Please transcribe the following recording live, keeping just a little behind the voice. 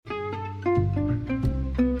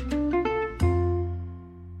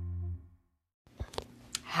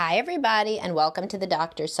Hi, everybody, and welcome to the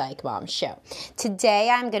Dr. Psych Mom Show. Today,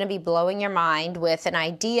 I'm going to be blowing your mind with an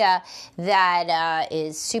idea that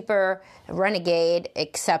is super renegade,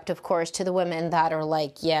 except, of course, to the women that are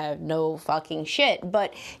like, yeah, no fucking shit.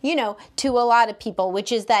 But, you know, to a lot of people,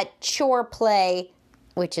 which is that Choreplay,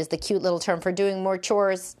 which is the cute little term for doing more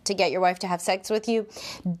chores to get your wife to have sex with you,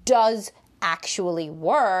 does actually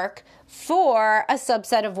work for a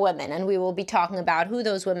subset of women. And we will be talking about who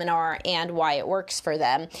those women are and why it works for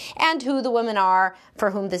them, and who the women are for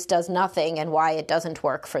whom this does nothing and why it doesn't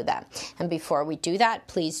work for them. And before we do that,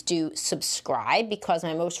 please do subscribe, because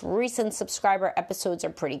my most recent subscriber episodes are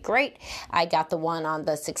pretty great. I got the one on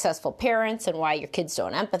the successful parents and why your kids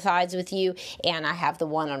don't empathize with you, and I have the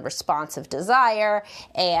one on responsive desire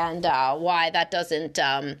and why that doesn't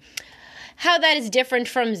how that is different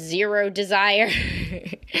from zero desire.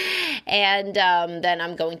 And then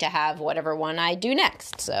I'm going to have whatever one I do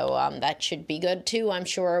next. So that should be good too. I'm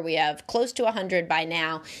sure we have close to 100 by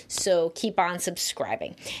now. So keep on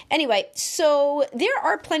subscribing. Anyway, so there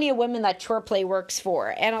are plenty of women that Choreplay works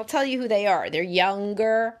for. And I'll tell you who they are. They're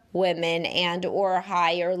younger women and or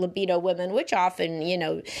higher libido women, which often,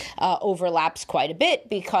 overlaps quite a bit,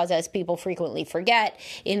 because as people frequently forget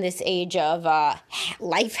in this age of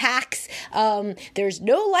life hacks, there's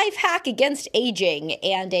no life hack against aging,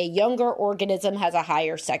 and a younger organism has a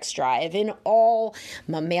higher sex drive in all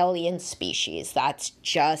mammalian species. That's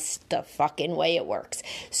just the fucking way it works.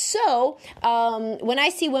 So when I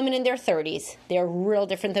see women in their 30s, they're real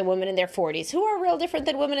different than women in their 40s, who are real different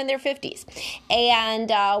than women in their 50s.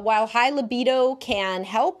 And while high libido can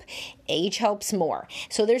help, age helps more.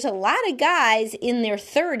 So there's a lot of guys in their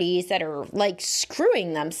 30s that are like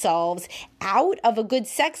screwing themselves out of a good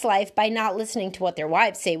sex life by not listening to what their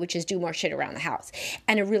wives say, which is do more shit around the house.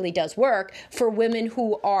 And it really does work for women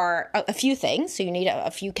who are a few things. So you need a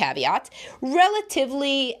few caveats: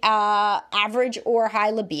 relatively average or high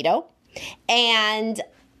libido, and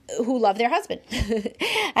who love their husband.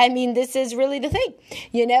 I mean, this is really the thing,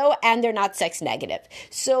 and they're not sex negative.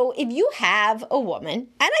 So if you have a woman, and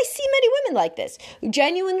I see many women like this,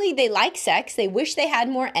 genuinely, they like sex, they wish they had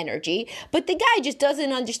more energy, but the guy just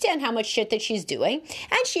doesn't understand how much shit that she's doing,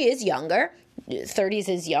 and she is younger. 30s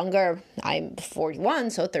is younger. I'm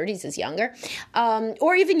 41, so 30s is younger.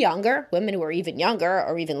 Or even younger. Women who are even younger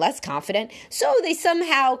or even less confident. So they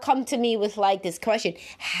somehow come to me with like this question: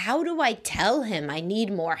 how do I tell him I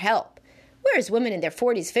need more help? Whereas women in their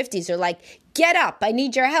 40s, 50s are like, get up, I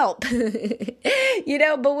need your help. But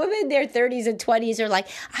women in their 30s and 20s are like,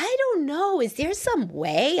 I don't know, is there some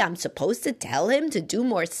way I'm supposed to tell him to do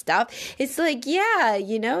more stuff? It's like, yeah,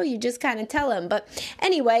 you just kind of tell him. But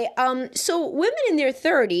anyway, so women in their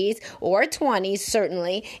 30s or 20s,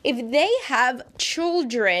 certainly, if they have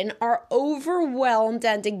children, are overwhelmed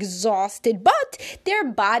and exhausted, but their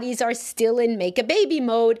bodies are still in make a baby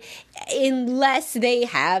mode, unless they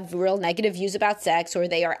have real negative views about sex or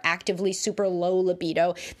they are actively super low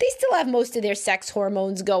libido, they still have most of their sex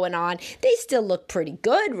hormones going on. They still look pretty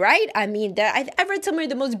good, right? I mean, I've read somewhere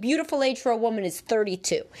the most beautiful age for a woman is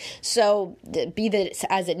 32. So be that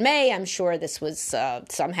as it may, I'm sure this was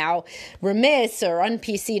somehow remiss or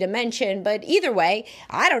un-PC to mention, but either way,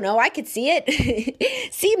 I don't know, I could see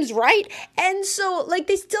it. Seems right. And so,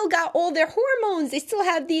 they still got all their hormones. They still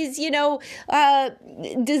have these,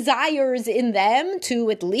 desires in them to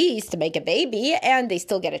at least make a baby, and they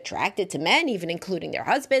still get attracted to men, even including their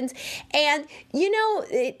husbands. And,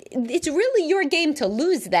 it's really your game to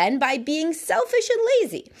lose then by being selfish and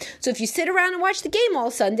lazy. So if you sit around and watch the game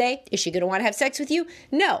all Sunday, is she going to want to have sex with you?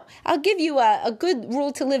 No. I'll give you a good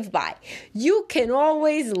rule to live by. You can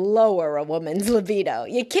always lower a woman's libido.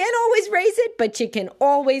 You can't always raise it, but you can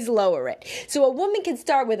always lower it. So a woman can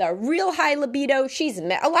start with a real high libido.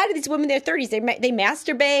 A lot of these women in their 30s, they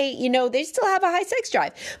masturbate, they still have a high sex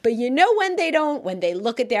drive. But when they don't? When they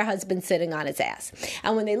look at their husband sitting on his ass.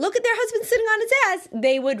 And when they look at their husband sitting on his ass,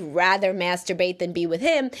 they would rather masturbate than be with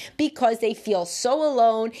him, because they feel so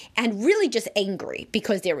alone and really just angry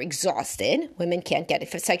because they're exhausted. Women can't get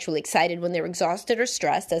sexually excited when they're exhausted or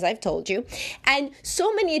stressed, as I've told you. And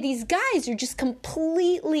so many of these guys are just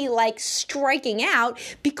completely striking out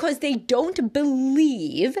because they don't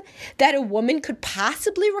believe that a woman could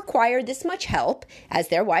possibly require this much help, as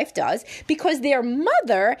their wife does, because their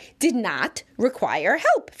mother did not require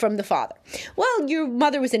help from the father. father. Well, your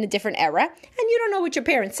mother was in a different era, and you don't know what your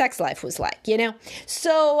parents' sex life was like,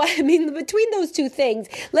 So, I mean, between those two things,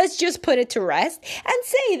 let's just put it to rest and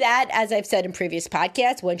say that, as I've said in previous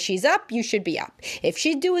podcasts, when she's up, you should be up. If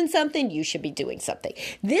she's doing something, you should be doing something.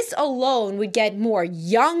 This alone would get more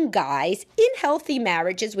young guys in healthy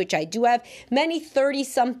marriages, which I do have many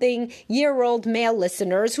 30-something-year-old male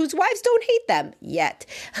listeners whose wives don't hate them yet.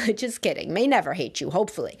 Just kidding. May never hate you,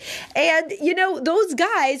 hopefully. And, those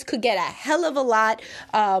guys could get a hell of a lot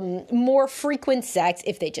more frequent sex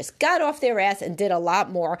if they just got off their ass and did a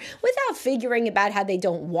lot more without figuring about how they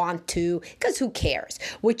don't want to, because who cares?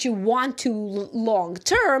 What you want to long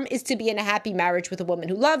term is to be in a happy marriage with a woman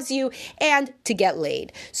who loves you and to get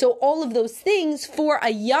laid. So all of those things for a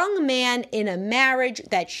young man in a marriage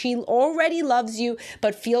that she already loves you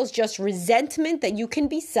but feels just resentment that you can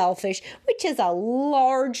be selfish, which is a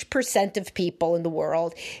large percent of people in the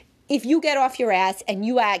world. If you get off your ass and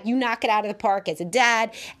you knock it out of the park as a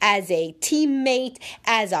dad, as a teammate,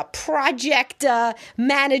 as a project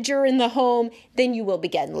manager in the home, then you will be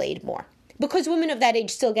getting laid more. Because women of that age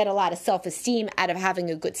still get a lot of self-esteem out of having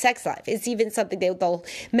a good sex life. It's even something they'll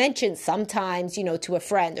mention sometimes, to a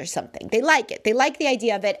friend or something. They like it. They like the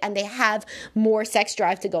idea of it, and they have more sex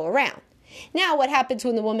drive to go around. Now, what happens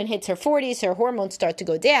when the woman hits her 40s, her hormones start to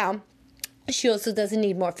go down? She also doesn't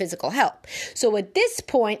need more physical help. So at this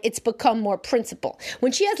point, it's become more principle.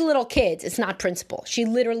 When she has little kids, it's not principle. She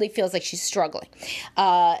literally feels like she's struggling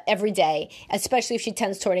every day, especially if she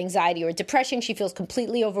tends toward anxiety or depression. She feels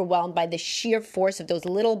completely overwhelmed by the sheer force of those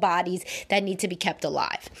little bodies that need to be kept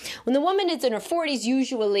alive. When the woman is in her 40s,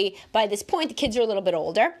 usually by this point, the kids are a little bit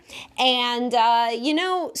older. And,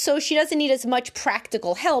 so she doesn't need as much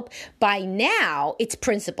practical help. By now, it's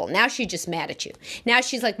principle. Now she's just mad at you. Now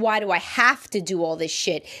she's like, why do I have to do all this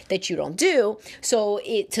shit that you don't do? So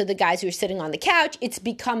to the guys who are sitting on the couch, it's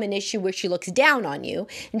become an issue where she looks down on you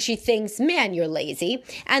and she thinks, man, you're lazy.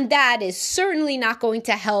 And that is certainly not going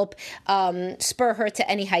to help spur her to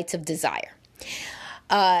any heights of desire.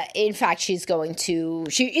 In fact,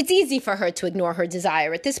 it's easy for her to ignore her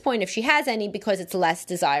desire at this point if she has any, because it's less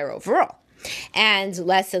desire overall. And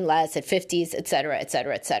less at 50s, et cetera, et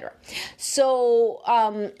cetera, et cetera. So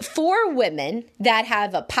for women that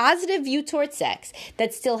have a positive view towards sex,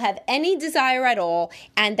 that still have any desire at all,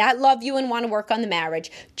 and that love you and want to work on the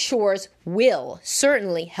marriage, chores will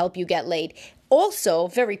certainly help you get laid. Also,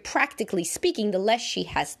 very practically speaking, the less she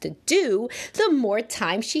has to do, the more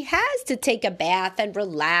time she has to take a bath and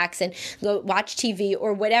relax and go watch TV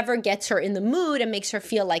or whatever gets her in the mood and makes her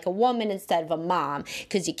feel like a woman instead of a mom.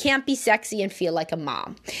 Because you can't be sexy and feel like a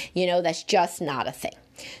mom. That's just not a thing.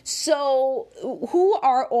 So who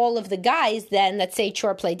are all of the guys then that say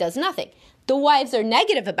Choreplay does nothing? The wives are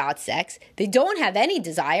negative about sex, they don't have any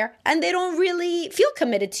desire, and they don't really feel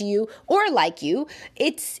committed to you or like you.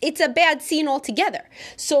 It's a bad scene altogether.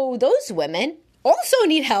 So those women also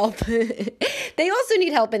need help. They also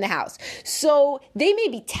need help in the house. So they may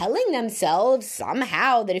be telling themselves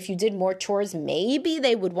somehow that if you did more chores, maybe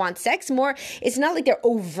they would want sex more. It's not like they're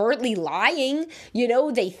overtly lying.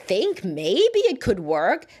 They think maybe it could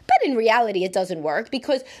work, but in reality, it doesn't work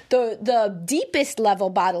because the deepest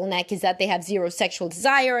level bottleneck is that they have zero sexual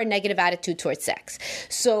desire and negative attitude towards sex.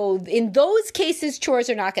 So in those cases, chores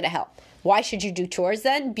are not going to help. Why should you do chores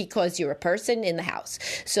then? Because you're a person in the house.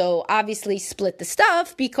 So obviously split the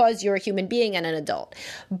stuff because you're a human being and an adult.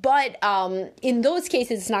 But in those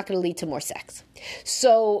cases, it's not going to lead to more sex.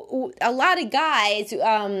 So a lot of guys,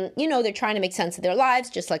 they're trying to make sense of their lives,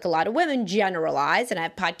 just like a lot of women generalize, and I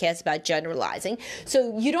have podcasts about generalizing.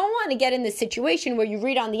 So you don't want to get in this situation where you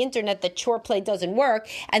read on the internet that Choreplay doesn't work,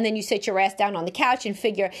 and then you sit your ass down on the couch and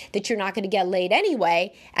figure that you're not going to get laid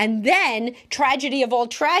anyway, and then, tragedy of all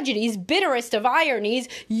tragedies, bitterest of ironies,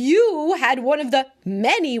 you had one of the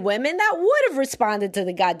many women that would have responded to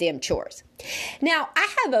the goddamn chores. Now, I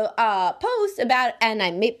have a post about, and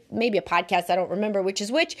maybe a podcast, I don't remember which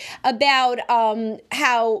is which, about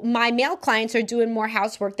how my male clients are doing more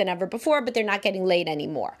housework than ever before, but they're not getting laid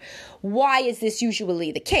anymore. Why is this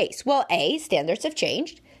usually the case? Well, A, standards have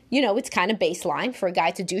changed. It's kind of baseline for a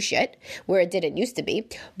guy to do shit where it didn't used to be.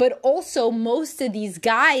 But also most of these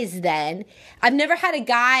guys then, I've never had a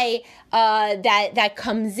guy that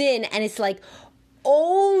comes in and it's like,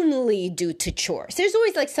 only due to chores. There's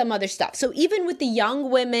always like some other stuff. So even with the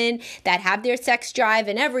young women that have their sex drive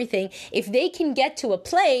and everything, if they can get to a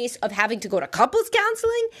place of having to go to couples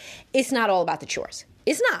counseling, it's not all about the chores.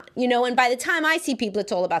 It's not, and by the time I see people,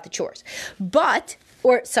 it's all about the chores. But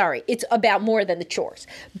Or, sorry, it's about more than the chores.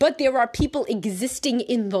 But there are people existing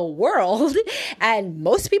in the world, and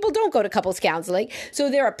most people don't go to couples counseling. So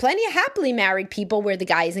there are plenty of happily married people where the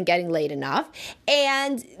guy isn't getting laid enough.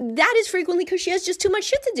 And that is frequently because she has just too much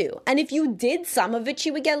shit to do. And if you did some of it,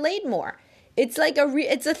 she would get laid more. It's like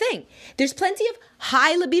it's a thing. There's plenty of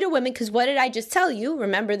high libido women, because what did I just tell you?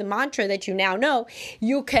 Remember the mantra that you now know.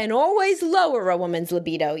 You can always lower a woman's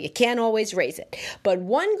libido. You can't always raise it. But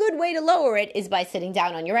one good way to lower it is by sitting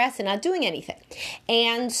down on your ass and not doing anything.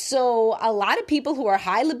 And so a lot of people who are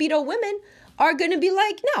high libido women are going to be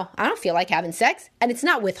like, no, I don't feel like having sex. And it's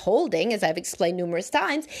not withholding, as I've explained numerous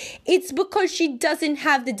times. It's because she doesn't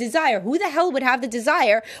have the desire. Who the hell would have the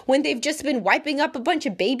desire when they've just been wiping up a bunch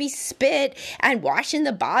of baby spit and washing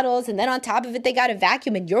the bottles, and then on top of it, they got a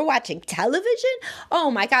vacuum and you're watching television?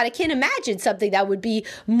 Oh my God, I can't imagine something that would be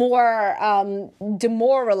more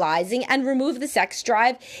demoralizing and remove the sex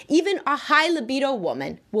drive. Even a high libido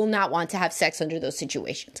woman will not want to have sex under those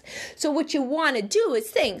situations. So what you want to do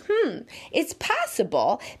is think, it's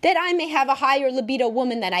possible that I may have a higher libido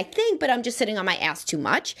woman than I think, but I'm just sitting on my ass too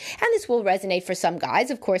much. And this will resonate for some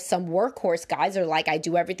guys. Of course, some workhorse guys are like, I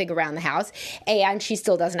do everything around the house and she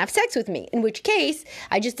still doesn't have sex with me. In which case,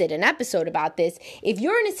 I just did an episode about this. If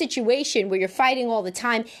you're in a situation where you're fighting all the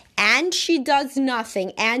time and she does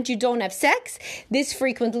nothing and you don't have sex, this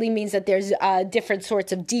frequently means that there's different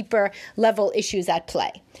sorts of deeper level issues at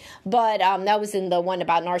play. But that was in the one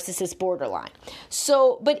about narcissist borderline.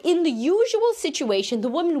 So, but in the usual situation, the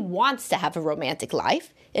woman wants to have a romantic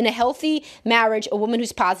life. In a healthy marriage, a woman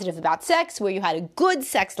who's positive about sex, where you had a good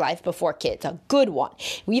sex life before kids, a good one.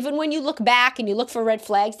 Even when you look back and you look for red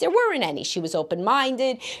flags, there weren't any. She was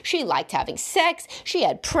open-minded. She liked having sex. She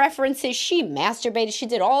had preferences. She masturbated. She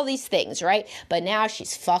did all these things, right? But now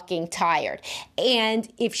she's fucking tired. And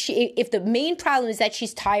if the main problem is that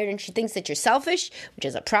she's tired and she thinks that you're selfish, which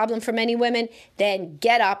is a problem for many women, then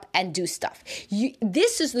get up and do stuff.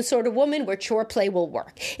 This is the sort of woman where chore play will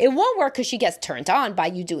work. It won't work because she gets turned on by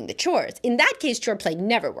you doing the chores. In that case, chore play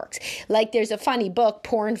never works. Like there's a funny book,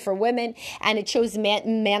 Porn for Women, and it shows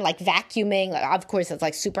man like vacuuming. Of course, it's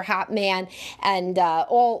like super hot man and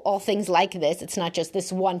all things like this. It's not just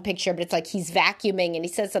this one picture, but it's like he's vacuuming and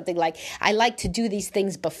he says something like, I like to do these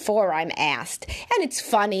things before I'm asked. And it's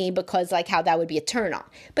funny because like how that would be a turn on.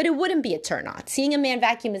 But it wouldn't be a turn on. Seeing a man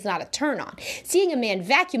vacuum is not a turn on. Seeing a man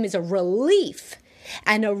vacuum is a relief.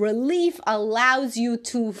 And a relief allows you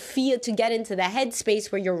to get into the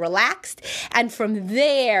headspace where you're relaxed. And from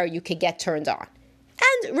there, you could get turned on.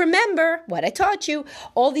 And remember what I taught you,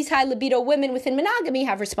 all these high libido women within monogamy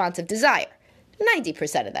have responsive desire.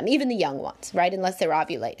 90% of them, even the young ones, right? Unless they're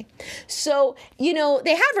ovulating. So,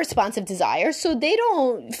 they have responsive desire, so they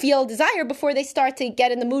don't feel desire before they start to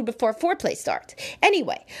get in the mood before foreplay starts.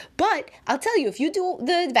 Anyway, but I'll tell you, if you do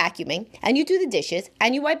the vacuuming and you do the dishes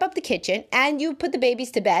and you wipe up the kitchen and you put the babies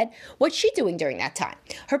to bed, what's she doing during that time?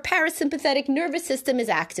 Her parasympathetic nervous system is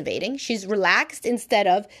activating. She's relaxed instead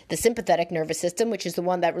of the sympathetic nervous system, which is the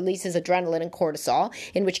one that releases adrenaline and cortisol,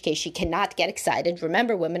 in which case she cannot get excited.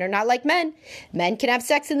 Remember, women are not like men. Men can have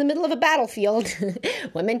sex in the middle of a battlefield.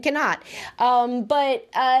 Women cannot.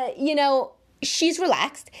 She's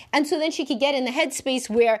relaxed. And so then she could get in the headspace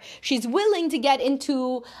where she's willing to get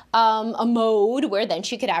into a mode where then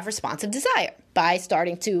she could have responsive desire by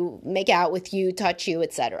starting to make out with you, touch you,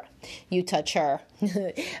 etc. You touch her.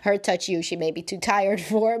 Her touch you, she may be too tired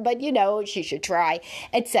for, but she should try,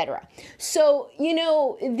 etc. So,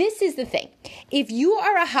 this is the thing. If you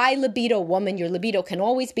are a high libido woman, your libido can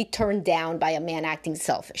always be turned down by a man acting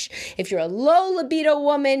selfish. If you're a low libido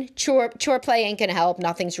woman, chore play ain't gonna help.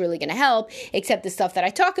 Nothing's really gonna help except the stuff that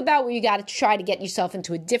I talk about, where you gotta try to get yourself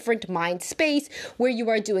into a different mind space where you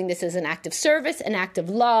are doing this as an act of service, an act of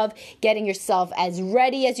love, getting yourself as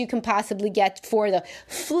ready as you can possibly get for the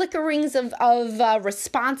flickerings of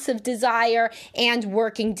responsive desire, and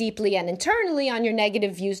working deeply and internally on your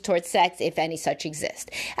negative views towards sex, if any such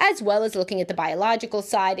exist, as well as looking at the biological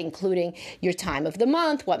side, including your time of the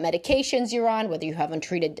month, what medications you're on, whether you have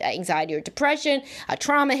untreated anxiety or depression, a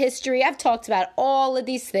trauma history. I've talked about all of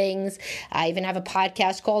these things. I even have a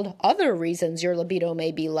podcast called Other Reasons Your Libido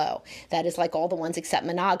May Be Low. That is like all the ones except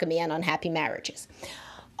monogamy and unhappy marriages.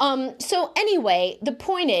 So anyway, the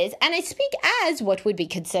point is, and I speak as what would be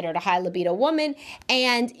considered a high libido woman,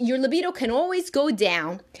 and your libido can always go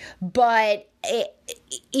down, but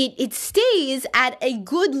it stays at a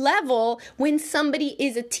good level when somebody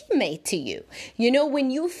is a teammate to you. When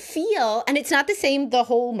you feel, and it's not the same the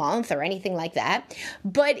whole month or anything like that,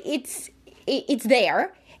 but it's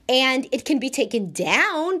there. And it can be taken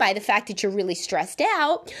down by the fact that you're really stressed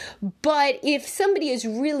out. But if somebody is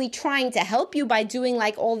really trying to help you by doing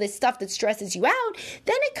like all this stuff that stresses you out,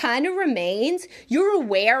 then it kind of remains, you're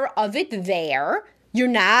aware of it there. You're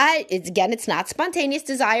not, it's not spontaneous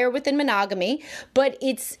desire within monogamy, but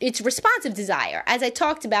it's responsive desire. As I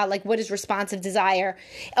talked about, like, what is responsive desire?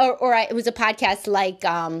 It was a podcast like,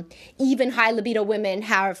 even high libido women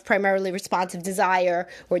have primarily responsive desire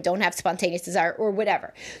or don't have spontaneous desire or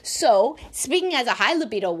whatever. So speaking as a high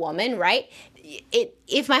libido woman, right?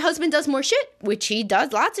 If my husband does more shit, which he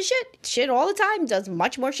does lots of shit all the time, does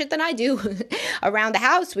much more shit than I do around the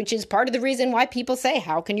house, which is part of the reason why people say,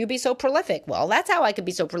 how can you be so prolific? Well, that's how I could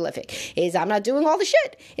be so prolific, is I'm not doing all the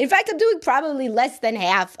shit. In fact, I'm doing probably less than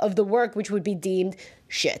half of the work, which would be deemed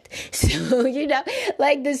shit. So,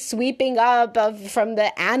 like the sweeping up from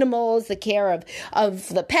the animals, the care of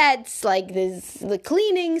the pets, like the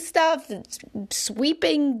cleaning stuff,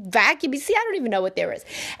 sweeping, vacuuming. See, I don't even know what there is.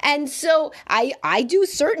 And so I do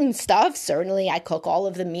certain stuff. Certainly I cook all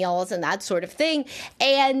of the meals and that sort of thing.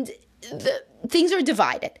 And things are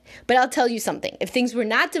divided. But I'll tell you something. If things were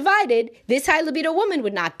not divided, this high libido woman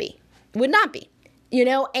would not be.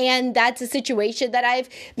 And that's a situation that I've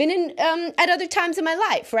been in at other times in my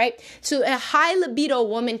life, right? So a high libido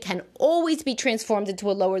woman can always be transformed into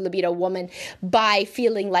a lower libido woman by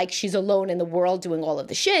feeling like she's alone in the world doing all of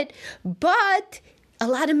the shit. But a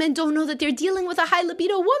lot of men don't know that they're dealing with a high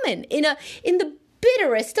libido woman in the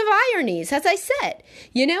bitterest of ironies, as I said.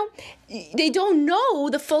 They don't know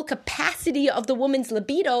the full capacity of the woman's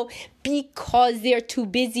libido because they're too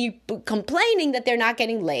busy complaining that they're not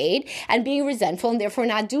getting laid and being resentful and therefore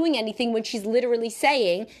not doing anything when she's literally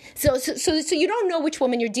saying. So you don't know which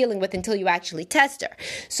woman you're dealing with until you actually test her.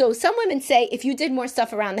 So some women say, if you did more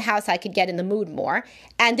stuff around the house, I could get in the mood more.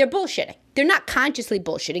 And they're bullshitting. They're not consciously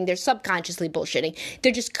bullshitting. They're subconsciously bullshitting.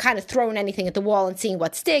 They're just kind of throwing anything at the wall and seeing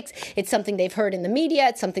what sticks. It's something they've heard in the media.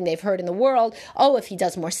 It's something they've heard in the world. Oh, if he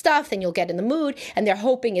does more stuff, then you'll get in the mood. And they're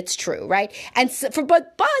hoping it's true, right? And so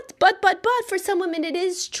but for some women, it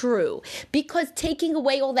is true. Because taking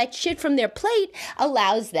away all that shit from their plate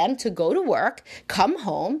allows them to go to work, come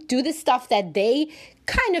home, do the stuff that they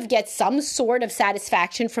kind of get some sort of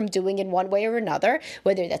satisfaction from doing in one way or another,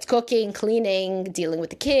 whether that's cooking, cleaning, dealing with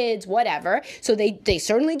the kids, whatever. So they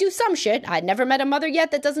certainly do some shit. I'd never met a mother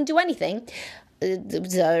yet that doesn't do anything.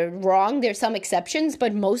 Wrong. There's some exceptions,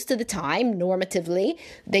 but most of the time, normatively,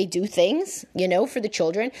 they do things, for the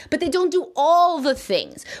children, but they don't do all the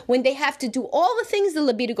things. When they have to do all the things, the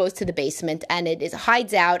libido goes to the basement and it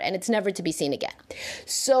hides out and it's never to be seen again.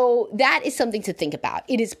 So that is something to think about.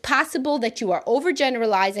 It is possible that you are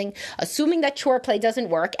overgeneralizing, assuming that choreplay doesn't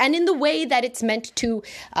work, and in the way that it's meant to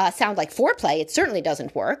sound like foreplay, it certainly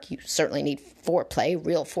doesn't work. You certainly need foreplay,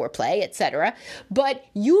 real foreplay, etc. But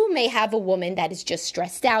you may have a woman that is just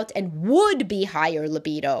stressed out and would be higher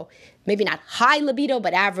libido, maybe not high libido,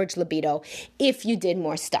 but average libido if you did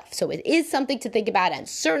more stuff. So it is something to think about and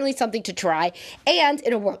certainly something to try. And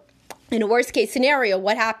in a worst case scenario,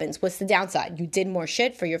 what happens? What's the downside? You did more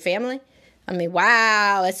shit for your family? I mean,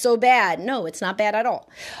 wow, that's so bad. No, it's not bad at all.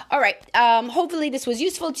 All right. Hopefully this was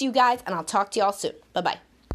useful to you guys, and I'll talk to y'all soon. Bye-bye.